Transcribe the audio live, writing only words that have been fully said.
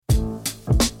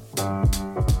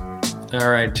All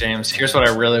right, James, here's what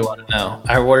I really want to know.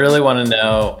 I really want to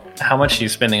know how much are you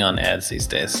spending on ads these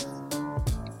days?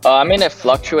 It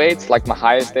fluctuates. Like my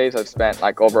highest days, I've spent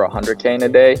like over 100K in a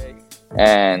day.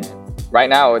 And right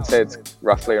now, I would say it's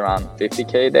roughly around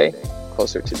 50K a day,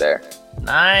 closer to there.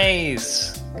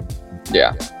 Nice.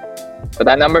 Yeah. But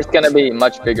that number's going to be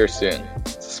much bigger soon.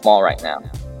 It's small right now.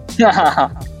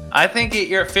 I think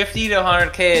you're 50 to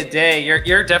 100K a day.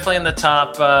 You're definitely in the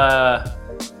top.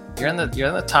 You're in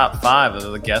the top 5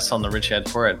 of the guests on the Rich Dad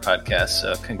Poor Dad podcast.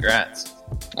 So congrats.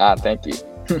 Thank you.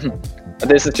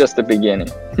 This is just the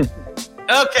beginning. Okay,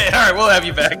 all right, we'll have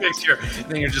you back next year.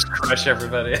 Then you just crush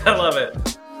everybody. I love it.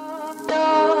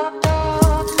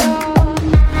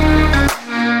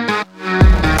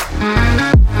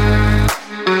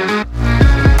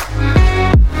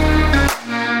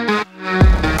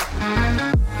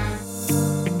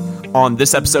 On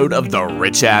this episode of the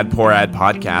Rich Dad Poor Dad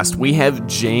podcast, we have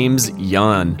James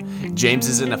Yun. James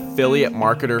is an affiliate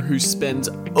marketer who spends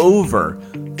over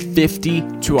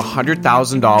 $50,000 to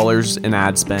 $100,000 in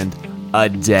ad spend a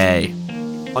day.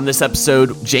 On this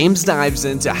episode, James dives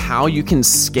into how you can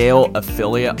scale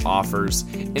affiliate offers,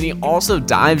 and he also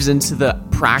dives into the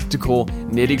practical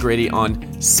nitty-gritty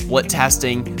on split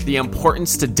testing, the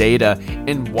importance to data,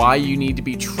 and why you need to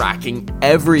be tracking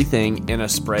everything in a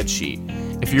spreadsheet.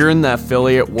 If you're in the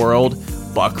affiliate world,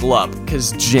 buckle up,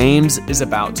 because James is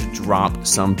about to drop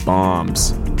some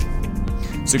bombs.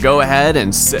 So go ahead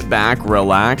and sit back,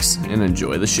 relax, and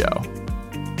enjoy the show.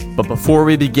 But before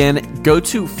we begin, go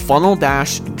to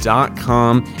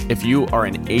funneldash.com if you are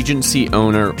an agency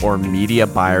owner or media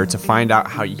buyer to find out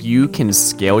how you can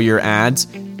scale your ads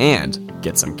and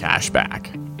get some cash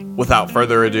back. Without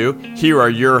further ado, here are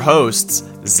your hosts,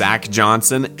 Zach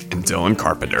Johnson and Dylan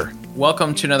Carpenter.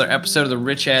 Welcome to another episode of the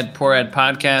Rich Dad Poor Dad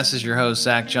podcast. This is your host,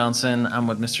 Zach Johnson. I'm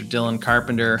with Mr. Dylan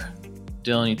Carpenter.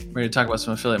 Dylan, you ready to talk about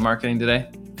some affiliate marketing today?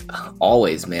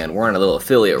 Always, man. We're on a little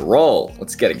affiliate roll.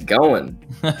 Let's get it going.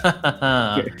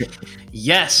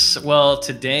 Yes. Well,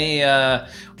 today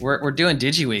we're doing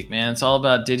DigiWeek, man. It's all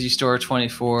about Digistore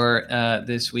 24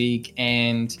 this week.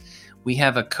 And we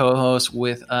have a co-host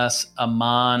with us,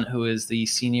 Aman, who is the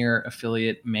senior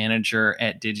affiliate manager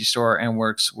at Digistore and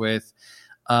works with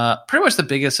pretty much the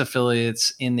biggest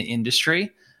affiliates in the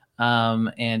industry.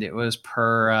 And it was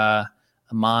per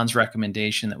Aman's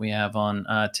recommendation that we have on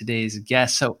today's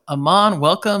guest. So Aman,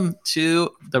 welcome to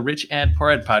the Rich Dad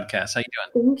Poor Dad podcast. How you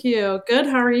doing? Thank you. Good.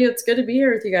 How are you? It's good to be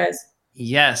here with you guys.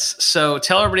 Yes. So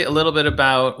tell everybody a little bit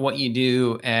about what you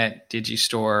do at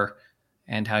Digistore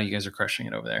and how you guys are crushing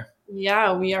it over there.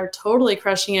 Yeah, we are totally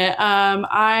crushing it.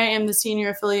 I am the senior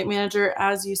affiliate manager,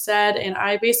 as you said, and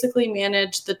I basically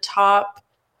manage the top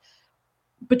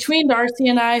between Darcy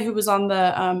and I, who was on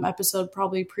the episode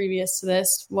probably previous to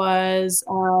this, was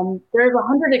there's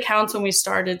 100 accounts when we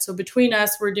started. So between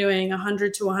us, we're doing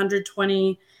 100 to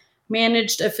 120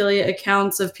 managed affiliate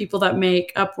accounts of people that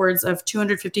make upwards of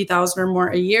 $250,000 or more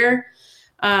a year.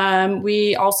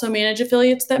 We also manage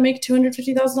affiliates that make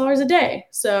 $250,000 a day.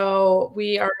 So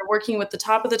we are working with the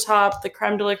top of the top, the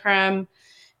creme de la creme,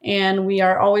 and we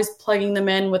are always plugging them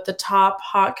in with the top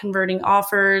hot converting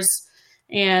offers,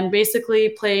 and basically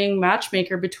playing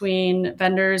matchmaker between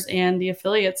vendors and the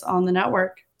affiliates on the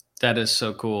network. That is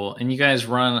so cool. And you guys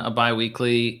run a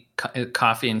bi-weekly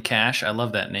Coffee and Cash. I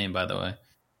love that name, by the way.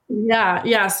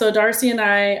 Yeah. So Darcy and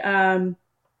I,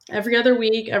 every other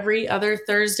week, every other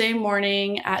Thursday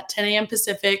morning at 10 a.m.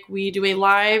 Pacific, we do a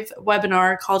live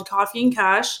webinar called Coffee and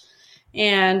Cash.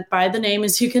 And by the name,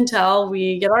 as you can tell,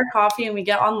 we get our coffee and we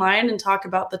get online and talk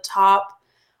about the top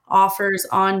offers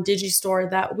on Digistore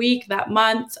that week, that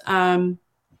month.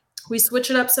 We switch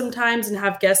it up sometimes and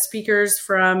have guest speakers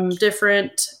from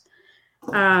different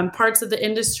parts of the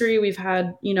industry. We've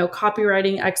had,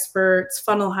 copywriting experts,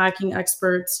 funnel hacking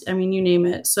experts. I mean, you name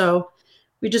it. So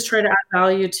we just try to add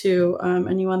value to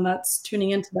anyone that's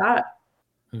tuning into that.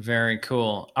 Very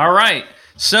cool. All right.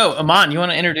 So Aman, you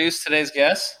want to introduce today's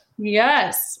guest?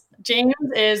 Yes. James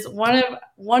is one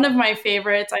of my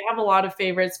favorites. I have a lot of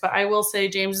favorites, but I will say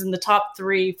James is in the top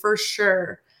 3 for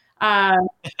sure.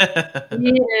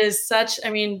 He is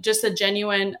just a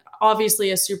genuine,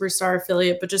 obviously a superstar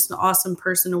affiliate, but just an awesome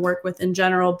person to work with in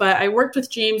general. But I worked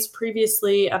with James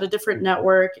previously at a different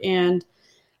network and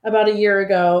about a year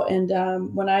ago. And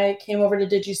when I came over to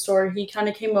Digistore, he kind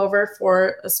of came over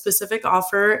for a specific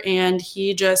offer and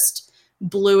he just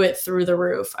blew it through the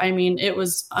roof. I mean, it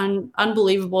was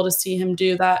unbelievable to see him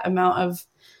do that amount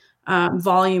of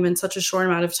volume in such a short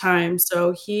amount of time.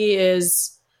 So he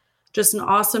is just an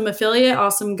awesome affiliate,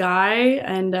 awesome guy.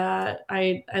 And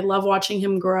I love watching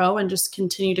him grow and just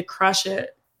continue to crush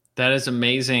it. That is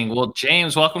amazing. Well,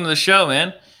 James, welcome to the show,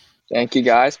 man. Thank you,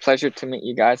 guys. Pleasure to meet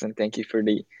you guys, and thank you for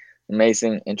the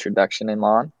amazing introduction,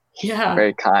 Iman. Yeah.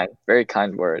 Very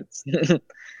kind words.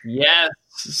 Yes.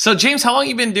 So, James, how long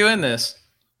you been doing this?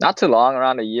 Not too long,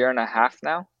 around a year and a half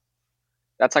now.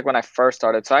 That's like when I first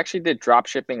started. So I actually did drop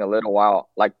shipping a little while.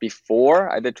 Like before,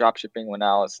 I did drop shipping when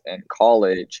I was in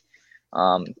college.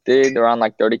 Did around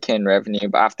like 30K in revenue,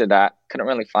 but after that, couldn't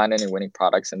really find any winning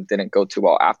products and didn't go too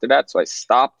well after that. So I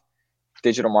stopped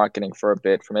digital marketing for a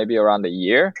bit, for maybe around a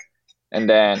year. And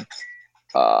then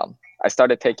I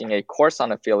started taking a course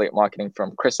on affiliate marketing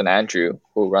from Chris and Andrew,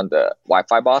 who run the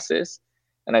Wi-Fi Bosses.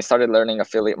 And I started learning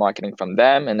affiliate marketing from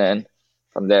them. And then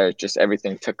from there, just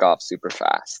everything took off super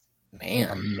fast. Man,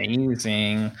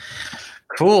 Amazing.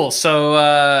 Cool.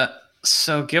 So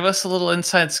give us a little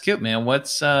inside scoop, man.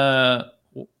 What's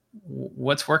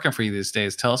working for you these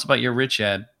days? Tell us about your rich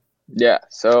ad. Yeah.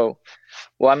 So,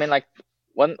 well, I mean, like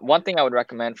one thing I would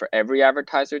recommend for every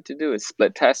advertiser to do is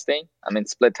split testing. I mean,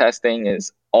 split testing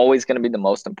is always going to be the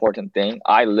most important thing.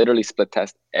 I literally split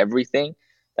test everything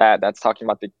that's talking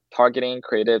about the targeting,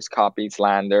 creatives, copies,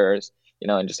 landers,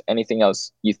 and just anything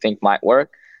else you think might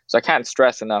work. So I can't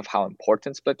stress enough how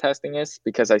important split testing is,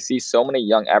 because I see so many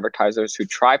young advertisers who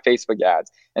try Facebook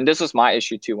ads. And this was my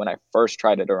issue too when I first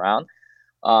tried it around,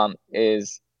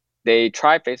 is they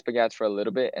try Facebook ads for a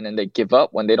little bit and then they give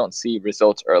up when they don't see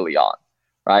results early on,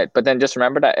 right? But then just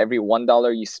remember that every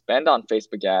 $1 you spend on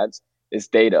Facebook ads is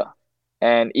data.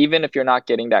 And even if you're not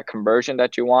getting that conversion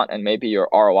that you want, and maybe your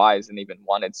ROI isn't even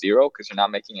 1, it's 0 because you're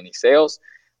not making any sales,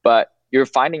 but you're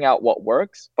finding out what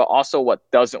works, but also what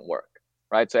doesn't work.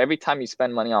 Right. So every time you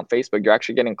spend money on Facebook, you're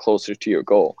actually getting closer to your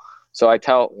goal. So I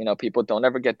tell, people, don't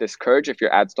ever get discouraged if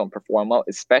your ads don't perform well,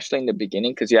 especially in the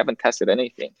beginning, because you haven't tested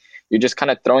anything. You're just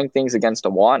kind of throwing things against the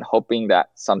wall and hoping that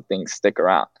some things stick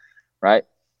around. Right.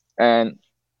 And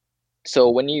so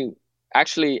when you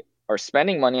actually are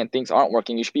spending money and things aren't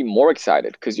working, you should be more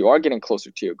excited because you are getting closer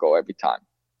to your goal every time.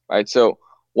 Right. So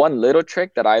one little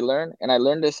trick that I learned, and I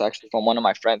learned this actually from one of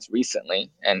my friends recently,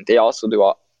 and they also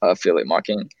do affiliate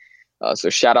marketing.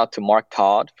 So shout out to Mark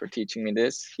Todd for teaching me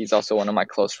this. He's also one of my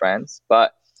close friends.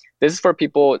 But this is for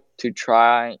people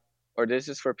this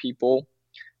is for people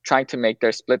trying to make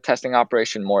their split testing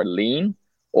operation more lean,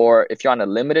 or if you're on a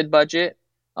limited budget,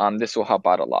 this will help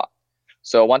out a lot.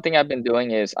 So one thing I've been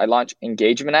doing is I launch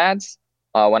engagement ads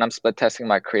when I'm split testing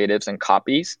my creatives and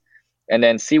copies, and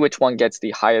then see which one gets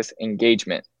the highest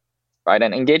engagement, right?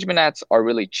 And engagement ads are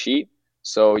really cheap.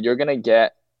 So you're going to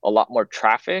get a lot more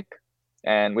traffic.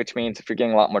 And which means if you're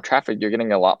getting a lot more traffic, you're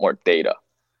getting a lot more data.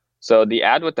 So the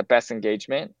ad with the best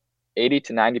engagement, 80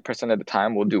 to 90% of the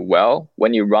time will do well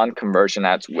when you run conversion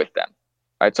ads with them.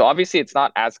 Right? So obviously it's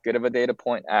not as good of a data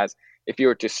point as if you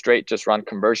were to straight just run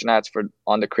conversion ads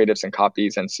on the creatives and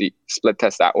copies and see split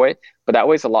test that way. But that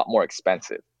way is a lot more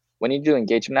expensive. When you do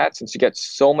engagement ads, since you get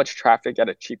so much traffic at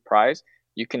a cheap price,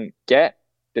 you can get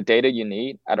the data you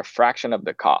need at a fraction of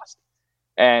the cost.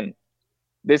 And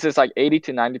this is like 80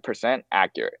 to 90%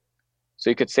 accurate. So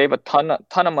you could save a ton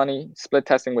of money split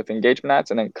testing with engagement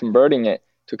ads and then converting it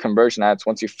to conversion ads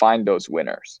once you find those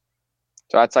winners.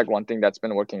 So that's like one thing that's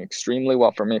been working extremely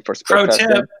well for me for split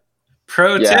testing.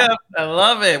 Pro tip. I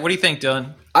love it. What do you think,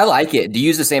 Dylan? I like it. Do you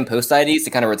use the same post IDs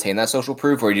to kind of retain that social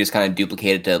proof, or do you just kind of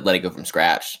duplicate it to let it go from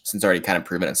scratch since it's already kind of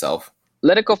proven itself?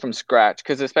 Let it go from scratch,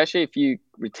 because especially if you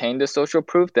retain the social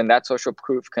proof, then that social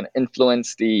proof can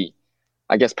influence the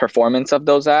performance of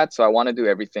those ads. So I want to do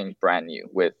everything brand new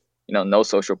with, no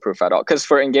social proof at all. Because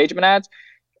for engagement ads,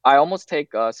 I almost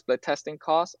take split testing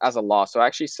costs as a loss. So I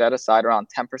actually set aside around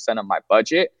 10% of my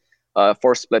budget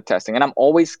for split testing. And I'm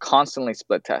always constantly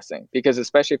split testing, because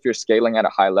especially if you're scaling at a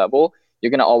high level, you're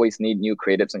going to always need new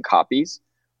creatives and copies,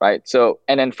 right? So,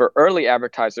 and then for early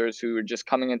advertisers who are just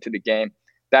coming into the game,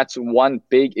 that's one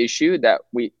big issue that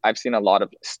I've seen a lot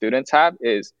of students have,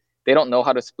 is they don't know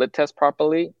how to split test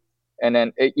properly. And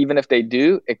then even if they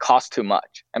do, it costs too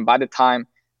much. And by the time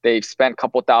they've spent a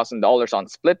couple $1,000s on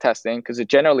split testing, because it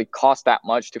generally costs that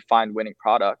much to find winning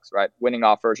products, right? Winning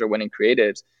offers or winning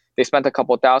creatives. They spent a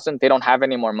couple $1,000, they don't have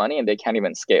any more money and they can't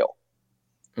even scale.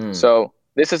 So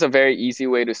this is a very easy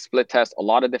way to split test a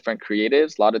lot of different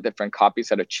creatives, a lot of different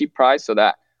copies at a cheap price, so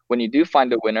that when you do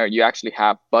find a winner, you actually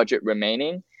have budget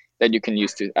remaining that you can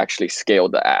use to actually scale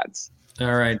the ads.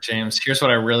 All right, James, here's what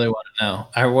I really want to know.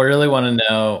 I really want to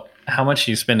know, how much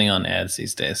are you spending on ads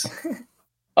these days?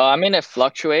 It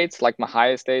fluctuates. Like my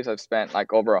highest days, I've spent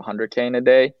like over 100K in a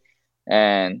day.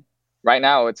 And right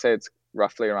now, I would say it's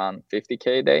roughly around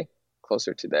 50K a day,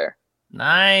 closer to there.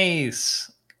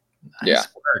 Nice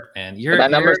work, man.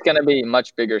 That number's going to be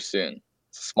much bigger soon.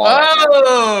 It's small.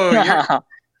 Oh,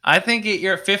 I think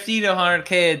you're 50 to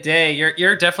 100K a day.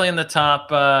 You're definitely in the top.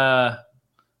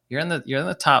 You're in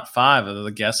the top 5 of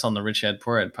the guests on the Rich Dad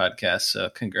Poor Dad podcast. So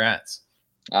congrats.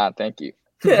 Thank you.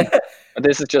 But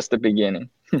this is just the beginning.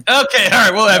 Okay, all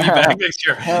right, we'll have you back next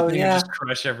year. Hell You yeah. just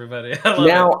crush everybody. I love it.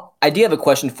 Now, I do have a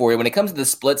question for you. When it comes to the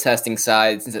split testing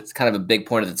side, since it's kind of a big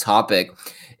point of the topic,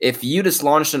 if you just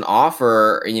launched an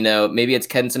offer, maybe it's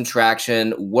getting some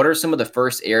traction, what are some of the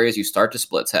first areas you start to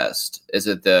split test? Is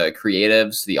it the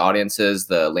creatives, the audiences,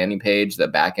 the landing page, the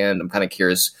back end? I'm kind of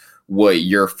curious what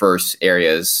your first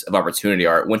areas of opportunity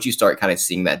are once you start kind of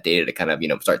seeing that data to kind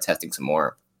of, start testing some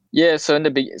more. Yeah, so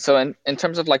in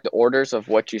terms of like the orders of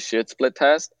what you should split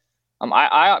test,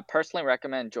 I personally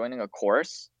recommend joining a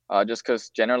course, just because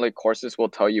generally courses will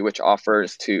tell you which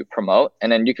offers to promote, and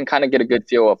then you can kind of get a good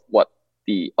feel of what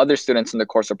the other students in the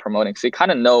course are promoting. So you kind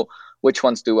of know which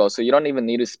ones do well. So you don't even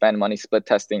need to spend money split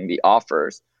testing the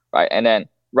offers, right? And then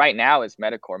right now is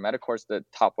Metacore. Metacore's the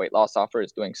top weight loss offer,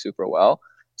 is doing super well.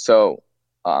 So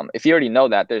if you already know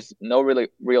that, there's no really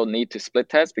real need to split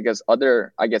test, because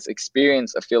other, I guess,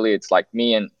 experienced affiliates like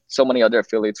me and so many other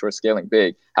affiliates who are scaling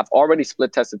big have already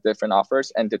split tested different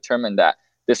offers and determined that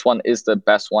this one is the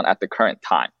best one at the current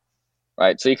time,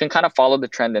 right? So you can kind of follow the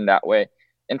trend in that way.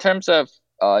 In terms of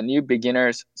new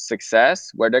beginners' success,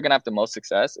 where they're going to have the most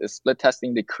success is split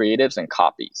testing the creatives and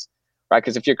copies, right?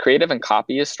 Because if your creative and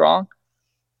copy is strong,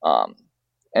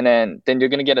 and then you're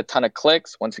going to get a ton of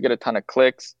clicks. Once you get a ton of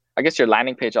clicks, I guess your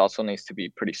landing page also needs to be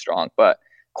pretty strong, but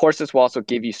courses will also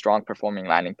give you strong performing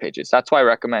landing pages. That's why I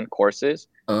recommend courses,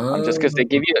 just because they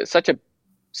give you such a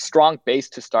strong base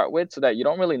to start with, so that you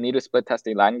don't really need to split test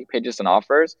the landing pages and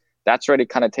offers. That's already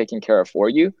kind of taken care of for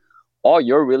you. All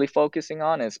you're really focusing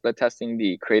on is split testing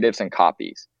the creatives and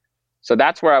copies. So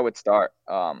that's where I would start,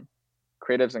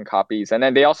 creatives and copies. And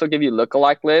then they also give you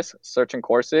lookalike lists, searching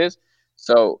courses.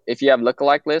 So if you have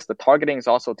lookalike lists, the targeting is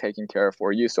also taken care of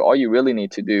for you. So all you really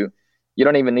need to do, you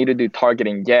don't even need to do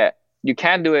targeting yet. You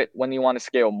can do it when you want to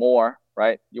scale more,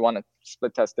 right? You want to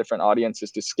split test different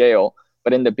audiences to scale.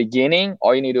 But in the beginning,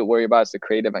 all you need to worry about is the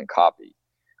creative and copy.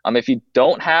 If you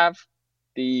don't have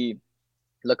the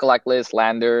lookalike list,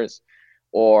 landers,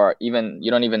 or even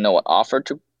you don't even know what offer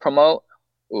to promote,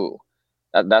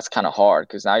 that's kind of hard,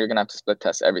 because now you're going to have to split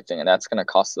test everything, and that's going to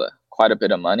cost quite a bit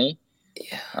of money.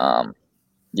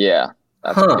 Yeah,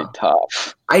 that's pretty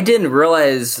tough. I didn't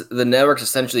realize the networks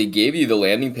essentially gave you the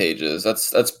landing pages.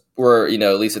 That's where,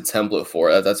 at least a template for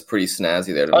it. That's pretty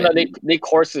snazzy there. No, the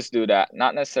courses do that.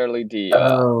 Not necessarily the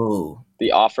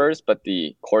offers, but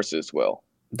the courses will.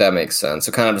 That makes sense.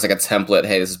 So kind of just like a template.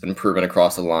 Hey, this has been proven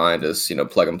across the line. Just,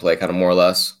 plug and play kind of more or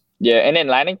less. Yeah, and then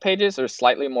landing pages are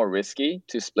slightly more risky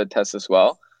to split test as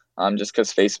well, just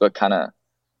because Facebook kind of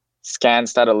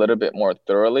scans that a little bit more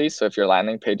thoroughly. So if your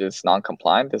landing page is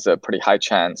non-compliant, there's a pretty high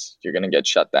chance you're going to get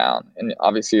shut down. And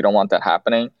obviously you don't want that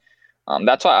happening.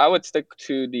 That's why I would stick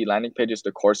to the landing pages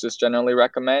the courses generally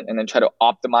recommend, and then try to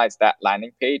optimize that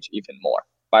landing page even more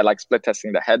by like split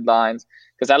testing the headlines,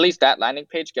 because at least that landing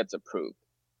page gets approved.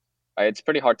 Right? It's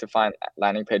pretty hard to find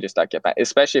landing pages that get banned,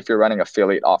 especially if you're running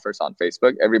affiliate offers on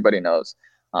Facebook. Everybody knows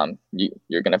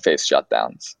you're going to face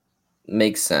shutdowns.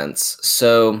 Makes sense.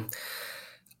 So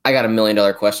I got $1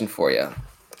 million question for you.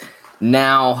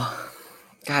 Now,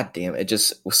 God damn, it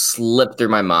just slipped through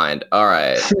my mind. All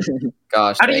right.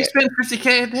 Gosh. How do you spend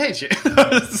 50K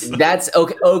a day? That's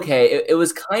okay. Okay. It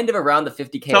was kind of around the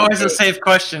 50K. It's always a safe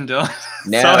question, Dylan.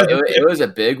 No, it was a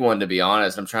big one, to be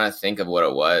honest. I'm trying to think of what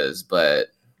it was, but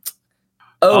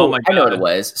I know what it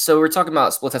was. So we're talking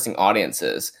about split testing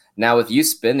audiences. Now with you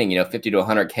spending, 50 to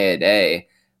 100K a day,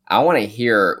 I want to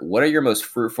hear, what are your most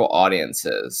fruitful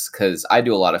audiences? Because I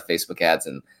do a lot of Facebook ads,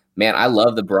 and man, I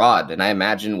love the broad. And I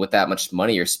imagine with that much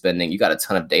money you're spending, you got a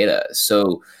ton of data.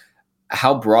 So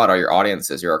how broad are your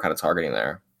audiences you're kind of targeting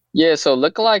there? Yeah, so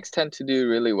lookalikes tend to do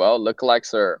really well.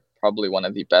 Lookalikes are probably one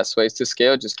of the best ways to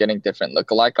scale, just getting different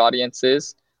lookalike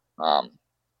audiences.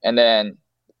 And then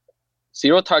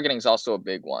zero targeting is also a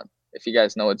big one. If you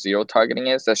guys know what zero targeting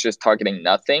is, that's just targeting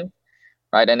nothing.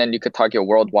 Right, and then you could target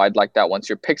worldwide like that once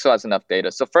your pixel has enough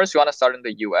data. So first, you want to start in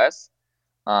the US.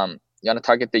 You want to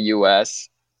target the US.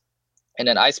 And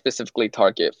then I specifically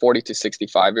target 40 to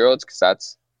 65-year-olds, because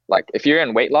that's like, if you're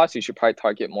in weight loss, you should probably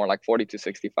target more like 40 to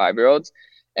 65-year-olds.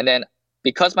 And then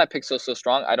because my pixel is so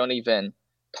strong, I don't even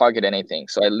target anything.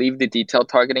 So I leave the detailed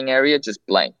targeting area just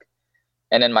blank.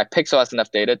 And then my pixel has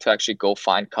enough data to actually go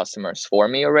find customers for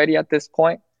me already at this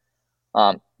point.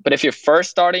 But if you're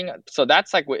first starting, so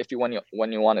that's like if when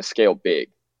you want to scale big,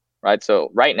 right?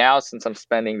 So right now, since I'm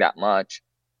spending that much,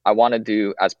 I want to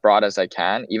do as broad as I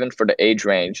can. Even for the age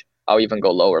range, I'll even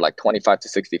go lower, like 25 to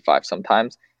 65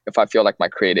 sometimes. if I feel like my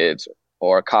creatives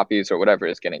or copies or whatever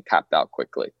is getting tapped out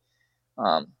quickly.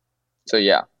 So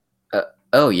yeah.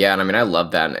 Oh yeah, and I mean I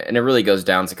love that, and it really goes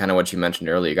down to kind of what you mentioned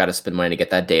earlier. You got to spend money to get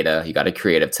that data. You got to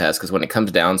creative test, because when it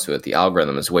comes down to it, the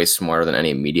algorithm is way smarter than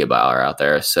any media buyer out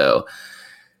there. So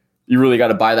you really got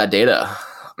to buy that data,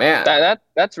 man.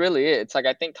 That's really it. It's like,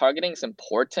 I think targeting is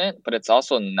important, but it's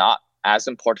also not as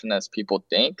important as people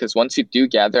think, because once you do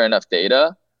gather enough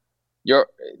data, your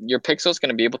pixel is going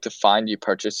to be able to find you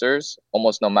purchasers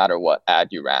almost no matter what ad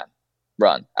you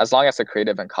run, as long as the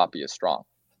creative and copy is strong.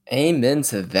 Amen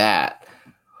to that.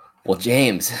 Well,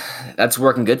 James, that's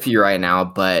working good for you right now,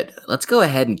 but let's go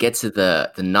ahead and get to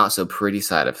the not so pretty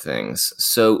side of things.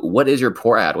 So what is your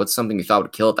poor ad? What's something you thought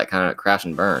would kill it that kind of crashed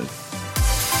and burned?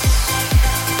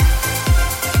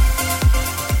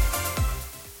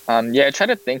 Yeah, I tried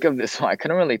to think of this one. I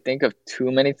couldn't really think of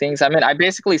too many things. I mean, I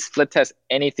basically split test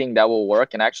anything that will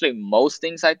work, and actually most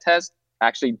things I test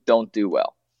actually don't do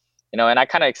well. And I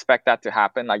kind of expect that to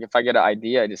happen. Like if I get an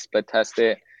idea, I just split test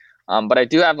it. But I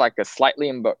do have like a slightly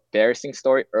embarrassing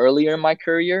story earlier in my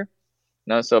career.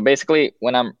 So basically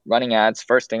when I'm running ads,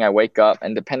 first thing I wake up,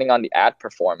 and depending on the ad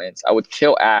performance, I would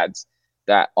kill ads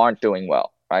that aren't doing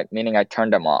well, right? Meaning I turn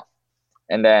them off.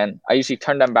 And then I usually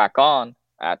turn them back on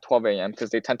at 12 a.m. because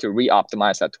they tend to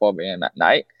re-optimize at 12 a.m. at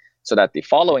night, so that the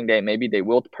following day, maybe they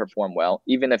will perform well,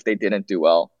 even if they didn't do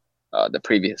well the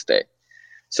previous day.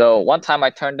 So one time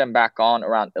I turned them back on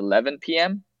around 11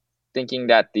 p.m., thinking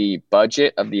that the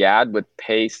budget of the ad would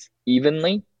pace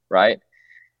evenly, right?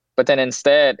 But then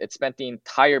instead, it spent the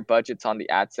entire budgets on the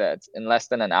ad sets in less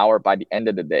than an hour by the end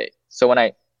of the day. So when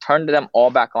I turned them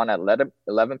all back on at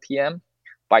 11 p.m.,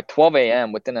 by 12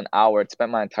 a.m., within an hour, it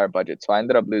spent my entire budget. So I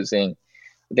ended up losing,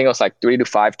 I think it was like 3 to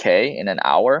 5K in an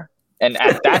hour. And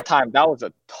at that time, that was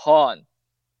a ton.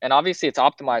 And obviously, it's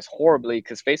optimized horribly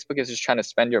because Facebook is just trying to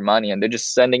spend your money, and they're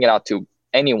just sending it out to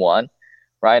anyone,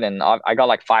 right? And I got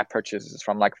like 5 purchases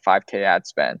from like 5K ad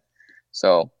spend.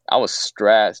 So I was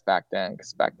stressed back then,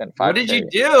 because back then 5K. What did you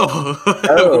do?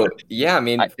 Oh, yeah. I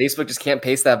mean, Facebook just can't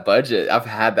pace that budget. I've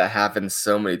had that happen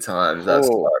so many times. That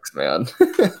sucks, man.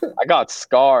 I got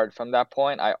scarred from that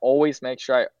point. I always make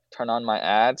sure I turn on my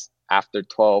ads after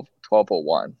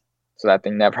 12:01, so that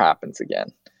thing never happens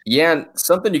again. Yeah, and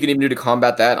something you can even do to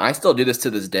combat that, I still do this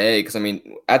to this day, because I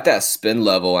mean, at that spin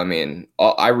level, I mean,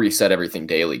 I reset everything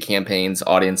daily: campaigns,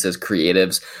 audiences,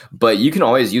 creatives, but you can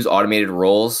always use automated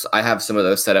roles. I have some of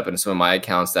those set up in some of my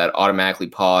accounts that automatically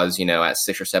pause, at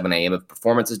 6 or 7 a.m. if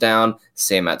performance is down,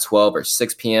 same at 12 or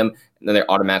 6 p.m., and then they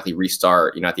automatically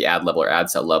restart, at the ad level or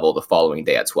ad set level the following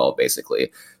day at 12,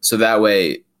 basically. So that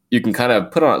way you can kind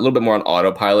of put on a little bit more on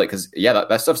autopilot, because yeah,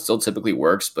 that stuff still typically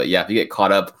works. But yeah, if you get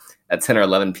caught up at 10 or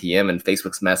 11 p.m. and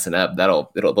Facebook's messing up,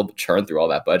 it'll churn through all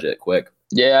that budget quick.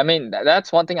 Yeah, I mean,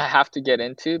 that's one thing I have to get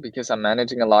into, because I'm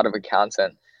managing a lot of accounts,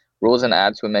 and rules and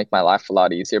ads would make my life a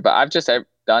lot easier. But I've just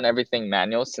done everything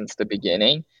manual since the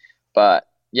beginning. But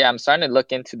yeah, I'm starting to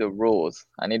look into the rules.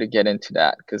 I need to get into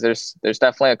that, because there's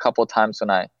definitely a couple of times when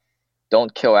I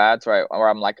don't kill ads, right? Or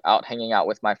I'm like out hanging out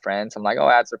with my friends. I'm like, oh,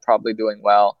 ads are probably doing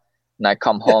well. And I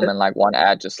come home and like one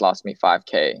ad just lost me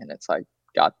 5K, and it's like,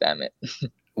 God damn it.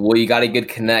 Well, you got a good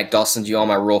connect. I'll send you all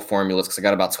my rule formulas, because I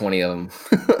got about 20 of them.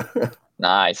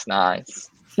 Nice.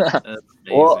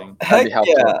 Well, heck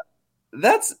yeah.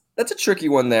 That's a tricky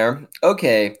one there.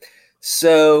 Okay,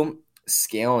 so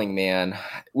scaling, man.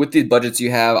 With the budgets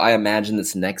you have, I imagine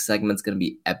this next segment's going to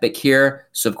be epic here.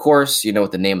 So, of course,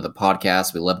 with the name of the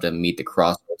podcast, we love to meet the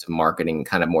crossroads of marketing,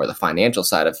 kind of more the financial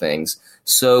side of things.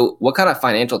 So what kind of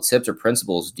financial tips or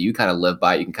principles do you kind of live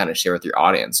by you can kind of share with your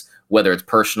audience, whether it's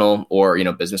personal or,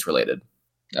 business related?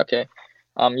 Okay.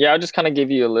 Yeah, I'll just kind of give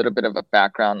you a little bit of a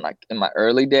background, like in my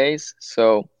early days.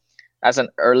 So as an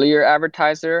earlier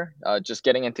advertiser, just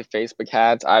getting into Facebook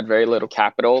ads, I had very little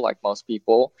capital, like most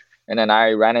people. And then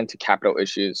I ran into capital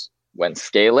issues when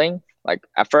scaling. Like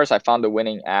at first I found the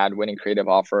winning ad, winning creative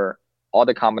offer, all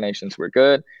the combinations were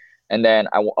good. And then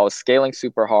I was scaling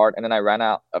super hard, and then I ran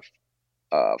out of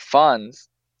funds.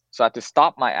 So I had to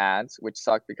stop my ads, which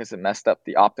sucked because it messed up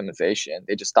the optimization.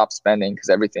 They just stopped spending because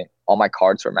all my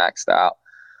cards were maxed out.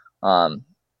 And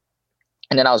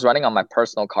then I was running on my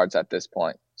personal cards at this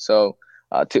point. So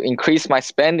to increase my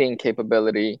spending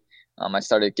capability, I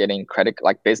started getting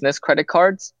business credit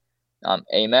cards,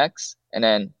 Amex. And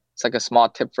then it's like a small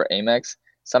tip for Amex.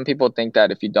 Some people think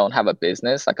that if you don't have a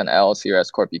business, like an LLC or S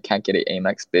Corp, you can't get an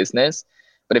Amex business.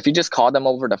 But if you just call them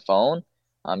over the phone,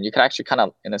 you can actually kind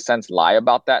of, in a sense, lie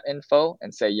about that info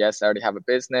and say, yes, I already have a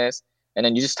business. And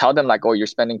then you just tell them like, oh, you're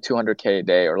spending 200K a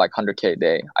day or like 100K a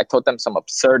day. I told them some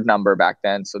absurd number back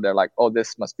then. So they're like, oh,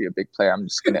 this must be a big player. I'm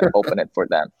just going to open it for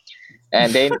them.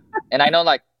 And I know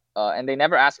like, and they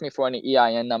never asked me for any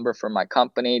EIN number for my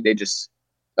company. They just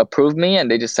approved me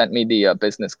and they just sent me the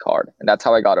business card. And that's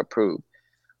how I got approved.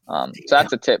 So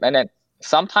that's a tip. And then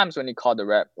sometimes when you call the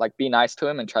rep, like be nice to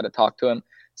him and try to talk to him.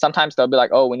 Sometimes they'll be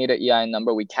like, oh, we need an EIN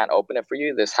number. We can't open it for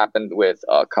you. This happened with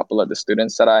a couple of the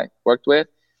students that I worked with.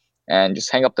 And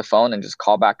just hang up the phone and just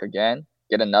call back again,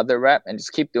 get another rep, and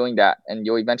just keep doing that. And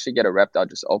you'll eventually get a rep that'll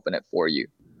just open it for you.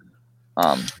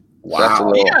 Wow.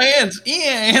 So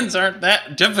EINs aren't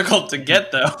that difficult to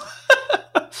get, though.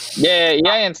 Yeah,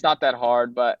 EIN's not that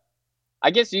hard. But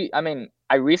I guess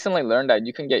I recently learned that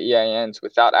you can get EINs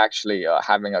without actually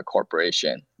having a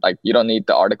corporation. Like, you don't need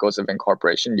the articles of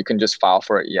incorporation. You can just file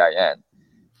for an EIN.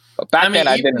 But back then,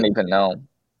 I didn't even know.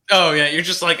 Oh, yeah. You're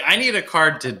just like, I need a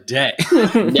card today.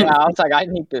 Yeah, I was like, I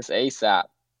need this ASAP.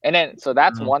 And then, so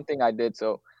that's one thing I did.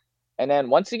 So, and then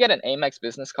once you get an Amex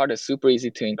business card, it's super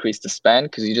easy to increase the spend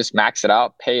because you just max it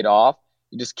out, pay it off.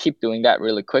 You just keep doing that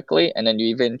really quickly. And then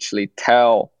you eventually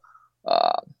tell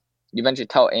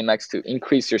Amex to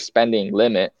increase your spending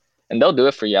limit. And they'll do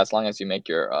it for you as long as you make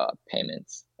your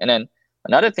payments. And then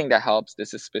another thing that helps,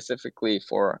 this is specifically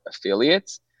for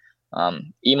affiliates.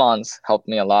 Iman's helped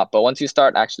me a lot, but once you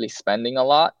start actually spending a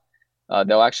lot,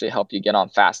 they'll actually help you get on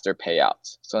faster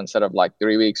payouts. So instead of like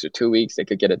 3 weeks or 2 weeks, they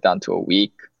could get it down to a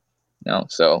week.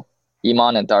 So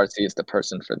Iman and Darcy is the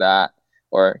person for that,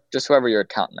 or just whoever your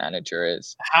account manager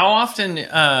is. How often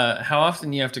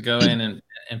you have to go in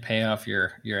and pay off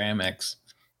your Amex?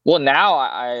 Well, now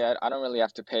I don't really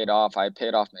have to pay it off. I pay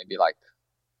it off maybe like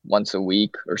once a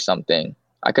week or something.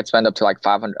 I could spend up to like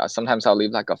 500. Sometimes I'll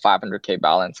leave like a 500K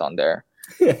balance on there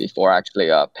before actually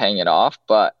paying it off.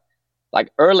 But like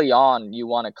early on, you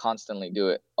want to constantly do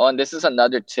it. Oh, and this is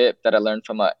another tip that I learned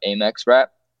from an Amex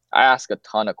rep. I ask a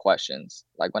ton of questions,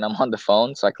 like when I'm on the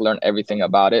phone, so I can learn everything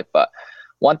about it. But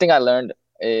one thing I learned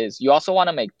is you also want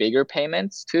to make bigger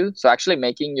payments too. So actually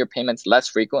making your payments less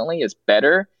frequently is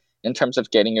better in terms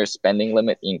of getting your spending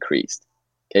limit increased.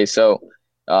 Okay, so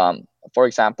for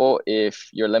example, if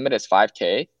your limit is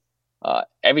 5K,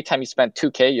 every time you spend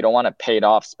 2K, you don't want to pay it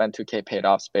off, spend 2K, pay it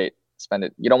off, spend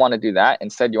it. You don't want to do that.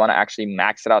 Instead, you want to actually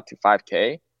max it out to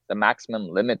 5K, the maximum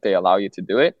limit they allow you to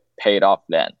do it, pay it off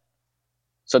then.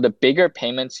 So the bigger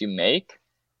payments you make,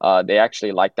 they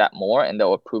actually like that more, and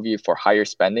they'll approve you for higher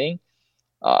spending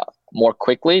more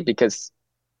quickly because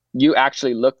you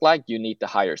actually look like you need the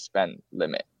higher spend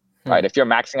limit, right? If you're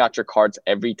maxing out your cards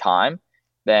every time,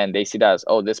 then they see that as,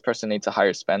 oh, this person needs a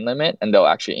higher spend limit, and they'll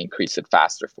actually increase it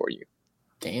faster for you.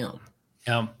 Damn.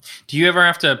 Do you ever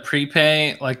have to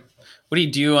prepay? Like, what do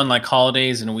you do on like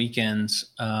holidays and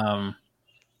weekends? Do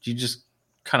you just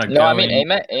kind of go? No, I mean,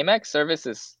 Amex service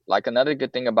is like another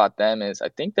good thing about them is I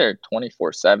think they're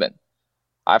 24/7.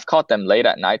 I've caught them late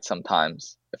at night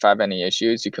sometimes. If I have any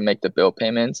issues, you can make the bill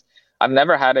payments. I've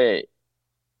never had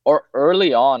or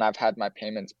early on, I've had my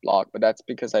payments blocked, but that's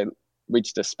because I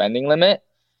reached the spending limit.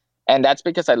 And that's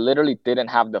because I literally didn't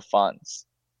have the funds.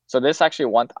 So this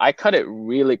actually I cut it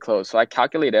really close. So I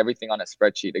calculate everything on a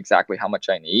spreadsheet, exactly how much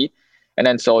I need. And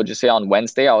then so just say on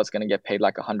Wednesday, I was going to get paid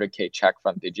like a 100K check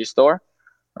from Digistore,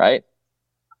 right?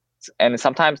 And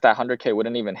sometimes that 100K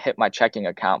wouldn't even hit my checking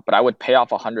account, but I would pay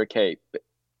off 100K.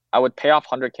 I would pay off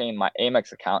 100K in my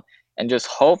Amex account and just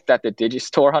hope that the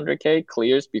Digistore 100K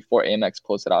clears before Amex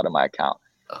pulls it out of my account.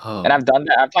 Oh. And I've done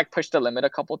that. I've like pushed the limit a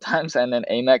couple times, and then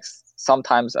Amex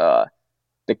sometimes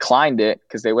declined it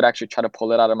because they would actually try to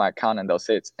pull it out of my account, and they'll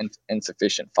say it's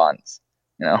insufficient funds.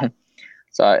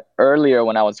 So earlier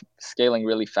when I was scaling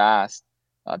really fast,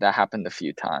 that happened a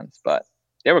few times, but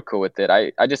they were cool with it.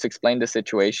 I just explained the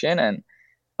situation, and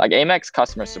like Amex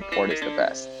customer support is the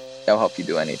best. They'll help you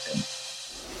do anything.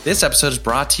 This episode is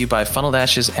brought to you by Funnel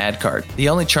Dash's Ad Card, the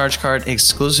only charge card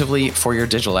exclusively for your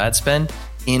digital ad spend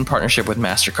in partnership with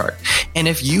MasterCard. And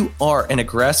if you are an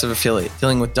aggressive affiliate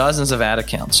dealing with dozens of ad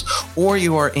accounts, or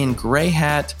you are in gray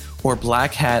hat or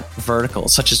black hat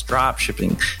verticals such as drop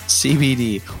shipping,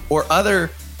 CBD, or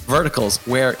other verticals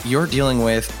where you're dealing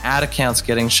with ad accounts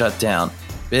getting shut down,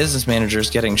 business managers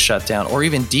getting shut down, or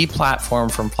even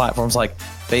deplatformed from platforms like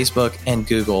Facebook and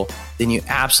Google, then you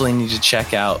absolutely need to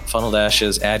check out Funnel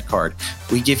Dash's Ad Card.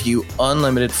 We give you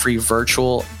unlimited free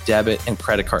virtual debit and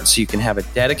credit cards, so you can have a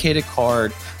dedicated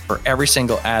card for every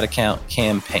single ad account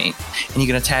campaign. And you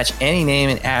can attach any name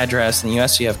and address in the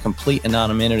US, so you have complete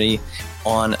anonymity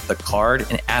on the card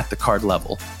and at the card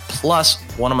level. Plus,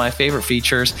 one of my favorite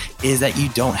features is that you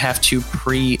don't have to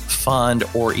pre-fund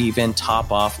or even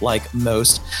top off like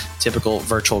most typical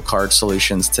virtual card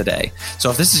solutions today. So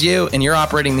if this is you and you're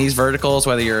operating these verticals,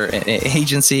 whether you're an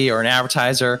agency or an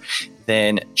advertiser,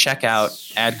 then check out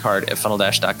AdCard at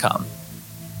funneldash.com.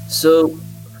 So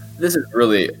this is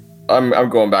really, I'm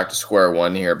going back to square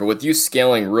one here, but with you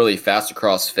scaling really fast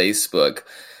across Facebook,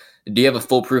 do you have a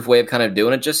foolproof way of kind of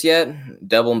doing it just yet?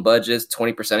 Doubling budgets,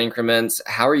 20% increments.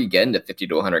 How are you getting to 50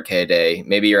 to 100K a day?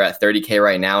 Maybe you're at 30K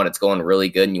right now and it's going really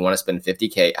good and you want to spend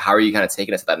 50K. How are you kind of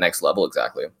taking it to that next level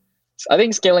exactly? I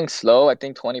think scaling slow, I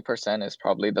think 20% is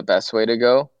probably the best way to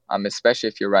go. Especially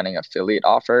if you're running affiliate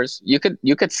offers. You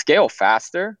could scale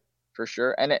faster for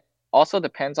sure. And it also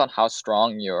depends on how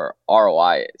strong your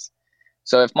ROI is.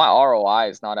 So if my ROI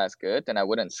is not as good, then I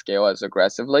wouldn't scale as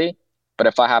aggressively. But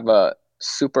if I have a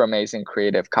super amazing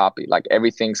creative copy, like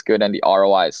everything's good and the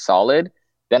ROI is solid,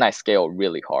 then I scale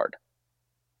really hard.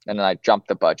 And then I jump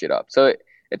the budget up. So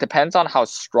it depends on how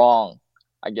strong,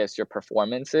 I guess, your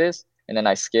performance is. And then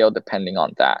I scale depending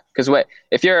on that. Because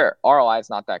if your ROI is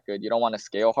not that good, you don't want to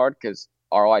scale hard because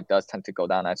ROI does tend to go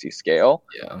down as you scale.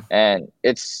 Yeah. And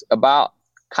it's about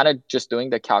kind of just doing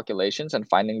the calculations and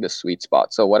finding the sweet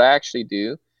spot. So what I actually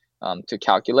do to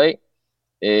calculate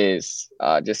is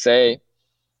just say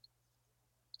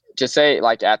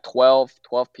like at 12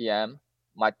 p.m.,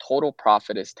 my total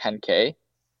profit is 10K.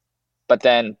 But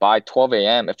then by 12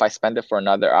 a.m., if I spend it for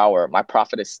another hour, my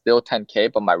profit is still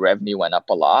 10K, but my revenue went up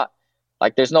a lot.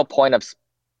 Like there's no point of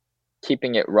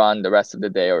keeping it run the rest of the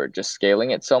day or just scaling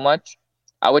it so much.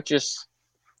 I would just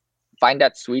find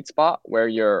that sweet spot where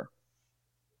your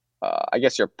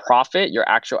profit, your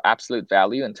actual absolute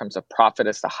value in terms of profit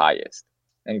is the highest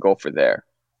and go for there.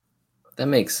 That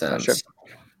makes sense.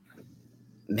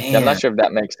 Man. I'm not sure if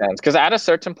that makes sense. Because at a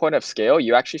certain point of scale,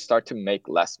 you actually start to make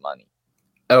less money.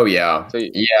 Oh yeah. So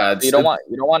you don't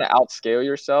want to outscale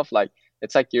yourself. Like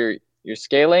it's like you're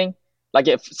scaling. Like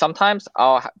if sometimes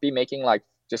I'll be making like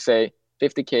just say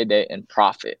 50K a day in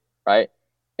profit, right?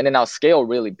 And then I'll scale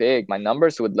really big. My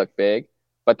numbers would look big,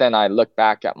 but then I look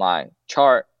back at my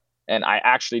chart and I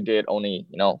actually did only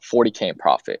 40K in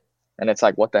profit. And it's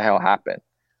like, what the hell happened,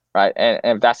 right? And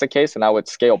if that's the case, then I would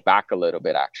scale back a little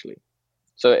bit actually.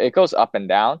 So it goes up and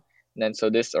down. And then so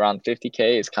this around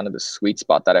 50K is kind of the sweet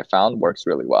spot that I found works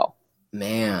really well.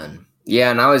 Man.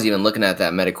 Yeah, and I was even looking at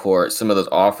that Metacore, some of those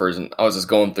offers, and I was just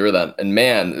going through them. And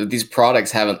man, these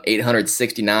products have an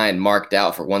 869 marked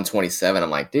out for 127.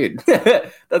 I'm like, dude,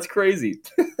 that's crazy.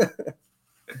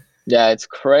 Yeah, it's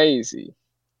crazy.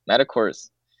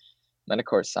 Metacore's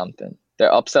something.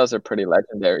 Their upsells are pretty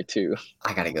legendary too.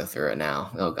 I gotta go through it now.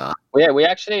 Oh god. Yeah, we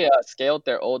actually scaled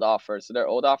their old offer. So their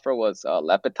old offer was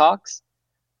Lepitox.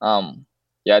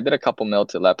 Yeah, I did a couple mil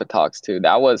to Lepitox too.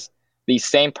 That was the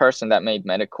same person that made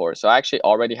Metacore. So I actually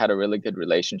already had a really good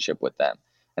relationship with them.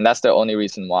 And that's the only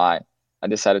reason why I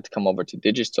decided to come over to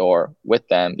Digistore with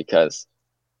them, because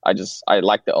I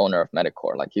like the owner of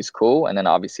Metacore. Like he's cool. And then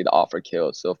obviously the offer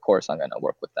kills. So of course I'm going to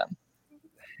work with them.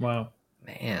 Wow.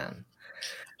 Man.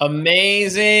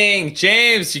 Amazing.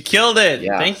 James, you killed it.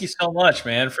 Yeah. Thank you so much,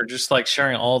 man, for just like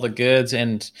sharing all the goods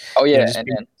and and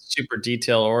being super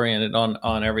detail oriented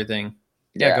on everything.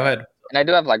 Yeah, go ahead. And I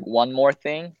do have like one more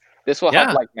thing. This will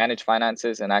help like manage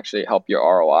finances and actually help your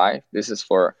ROI. This is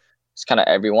for just kind of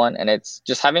everyone. And it's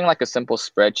just having like a simple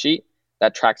spreadsheet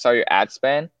that tracks all your ad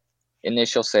spend,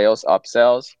 initial sales,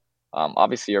 upsells,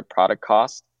 obviously your product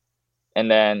cost, and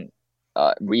then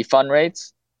refund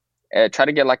rates. Try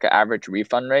to get like an average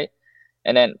refund rate.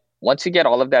 And then once you get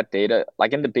all of that data,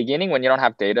 like in the beginning when you don't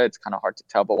have data, it's kind of hard to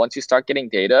tell. But once you start getting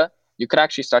data, you could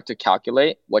actually start to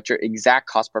calculate what your exact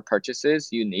cost per purchases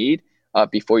you need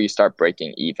before you start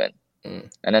breaking even.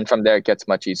 And then from there, it gets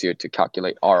much easier to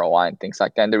calculate ROI and things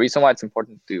like that. And the reason why it's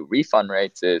important to do refund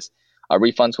rates is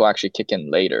refunds will actually kick in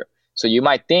later. So you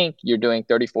might think you're doing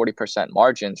 30-40%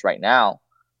 margins right now,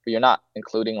 but you're not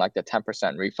including like the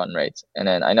 10% refund rates. And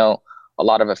then I know a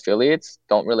lot of affiliates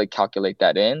don't really calculate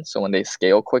that in. So when they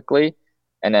scale quickly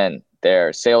and then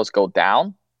their sales go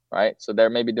down, right? So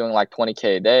they're maybe doing like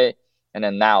 20K a day. And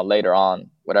then now later on,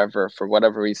 for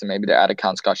whatever reason, maybe their ad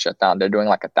accounts got shut down. They're doing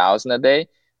like 1,000 a day.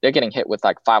 They're getting hit with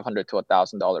like $500 to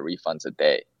 $1,000 refunds a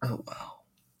day. Oh, wow.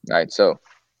 Right. So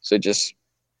just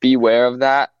beware of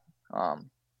that.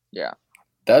 Yeah.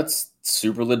 That's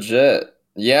super legit.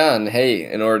 Yeah. And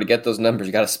hey, in order to get those numbers,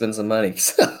 you got to spend some money.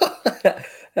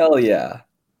 Hell yeah.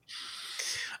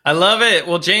 I love it.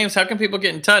 Well, James, how can people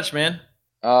get in touch, man?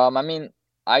 I mean,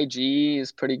 IG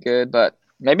is pretty good, but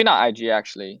maybe not IG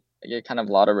actually. I get kind of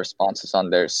a lot of responses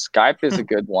on there. Skype is a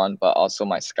good one, but also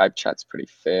my Skype chat's pretty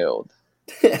failed.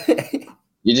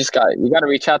 You got to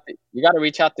reach out to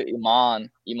Iman.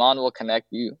 Iman will connect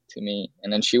you to me,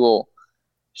 and then she'll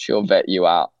vet you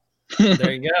out.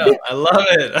 There you go. I love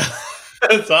it.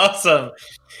 That's awesome.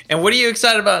 And what are you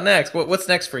excited about next? What's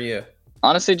next for you?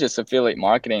 Honestly, just affiliate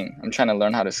marketing. I'm trying to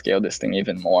learn how to scale this thing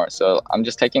even more. So I'm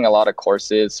just taking a lot of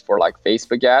courses for like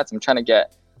Facebook ads. I'm trying to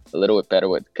get a little bit better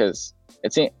with, because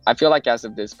I feel like as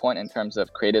of this point, in terms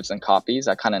of creatives and copies,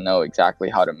 I kind of know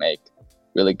exactly how to make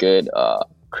really good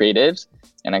creatives.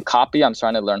 And in copy, I'm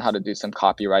starting to learn how to do some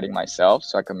copywriting myself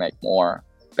so I can make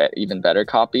even better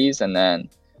copies. And then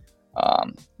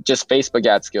just Facebook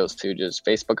ad skills too, just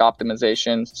Facebook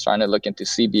optimization, starting to look into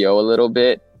CBO a little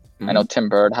bit. I know Tim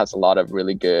Bird has a lot of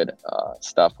really good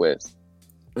stuff with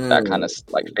that kind of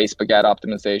like Facebook ad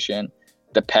optimization.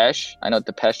 Depeche, I know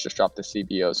Depeche just dropped the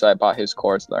CBO, so I bought his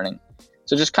course learning.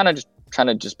 So just trying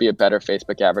to be a better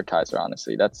Facebook advertiser,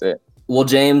 honestly. That's it. Well,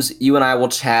 James, you and I will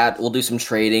chat. We'll do some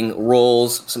trading,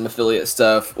 roles, some affiliate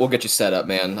stuff. We'll get you set up,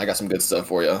 man. I got some good stuff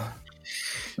for you.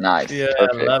 Nice. Yeah,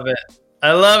 perfect.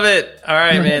 I love it. All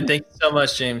right, man. Thank you so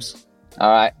much, James.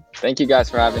 All right. Thank you guys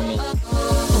for having me.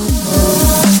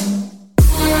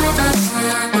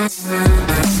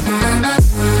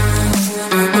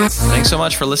 Thanks so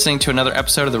much for listening to another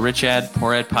episode of the Rich Ad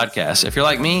Poor Ad podcast. If you're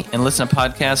like me and listen to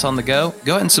podcasts on the go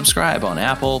ahead and subscribe on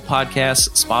Apple Podcasts,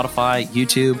 Spotify,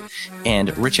 YouTube, and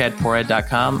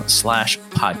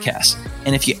richadpoorad.com/podcast.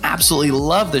 And if you absolutely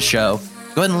love the show,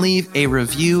 go ahead and leave a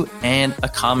review and a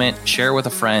comment, share with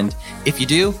a friend. If you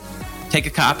do, take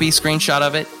a copy, screenshot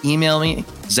of it, email me,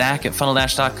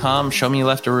 Zach@funneldash.com, show me you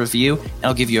left a review, and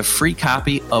I'll give you a free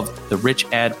copy of the Rich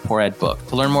Ad Poor Ad book.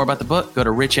 To learn more about the book, go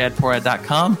to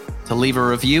richadpoorad.com. To leave a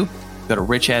review, go to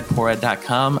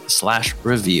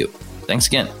richadpoorad.com/review. Thanks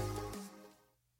again.